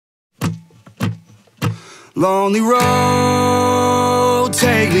Lonely road,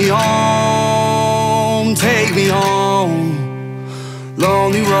 take me home, take me home.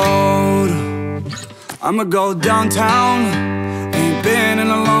 Lonely road, I'ma go downtown, ain't been in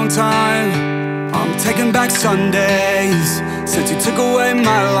a long time. I'm taking back Sundays, since you took away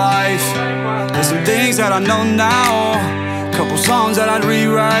my life. There's some things that I know now, couple songs that I'd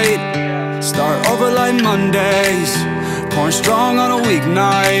rewrite. Start over like Mondays, pouring strong on a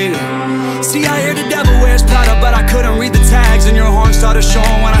weeknight. See, I hear the devil wears Prada, but I couldn't read the tags, and your horn started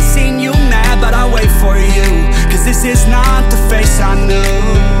showing when I seen you mad. But I wait for you, cause this is not the face I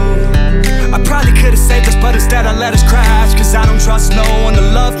knew. I probably could've saved us, but instead I let us crash. Cause I don't trust no one to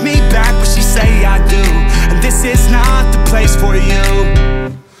love me back, but she say I do, and this is not the place for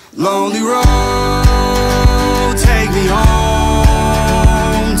you. Lonely road, take me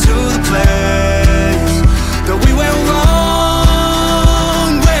home to the place that we went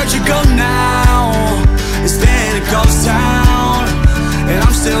wrong. Where'd you go now? It's been a ghost town, and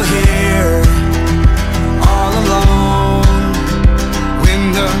I'm still here, all alone.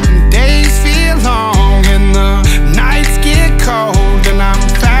 When the days feel long and the nights get cold, and I'm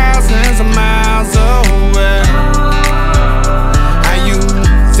thousands of miles away, I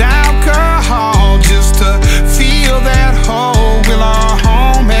use alcohol just to feel that hole. Will our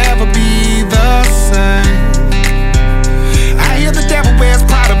home ever be the same? I hear the devil wears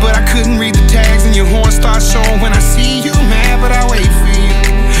Prada, but I couldn't read the tags, and your horn starts showing when I see you mad. But I wait for you,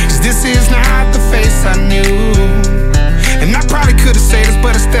 cause this is not the face I knew. And I probably could've said this,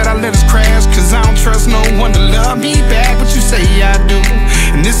 but instead I let us crash. Cause I don't trust no one to love me back, but you say I do,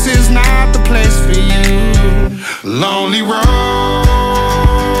 and this is not the place for you. Lonely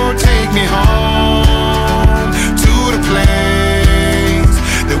road, take me home to the place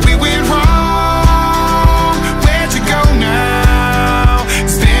that we went wrong. Where'd you go now?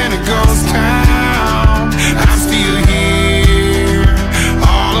 It's been a ghost town, I'm still here,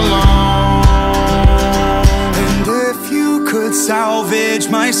 all alone. And if you could salvage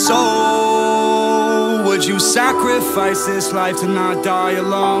my soul, would you sacrifice this life to not die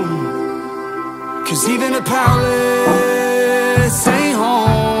alone? Cause even a palace ain't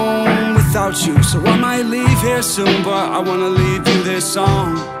home without you. So I might leave here soon, but I wanna leave you this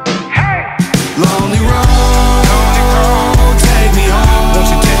song. Lonely road, lonely road.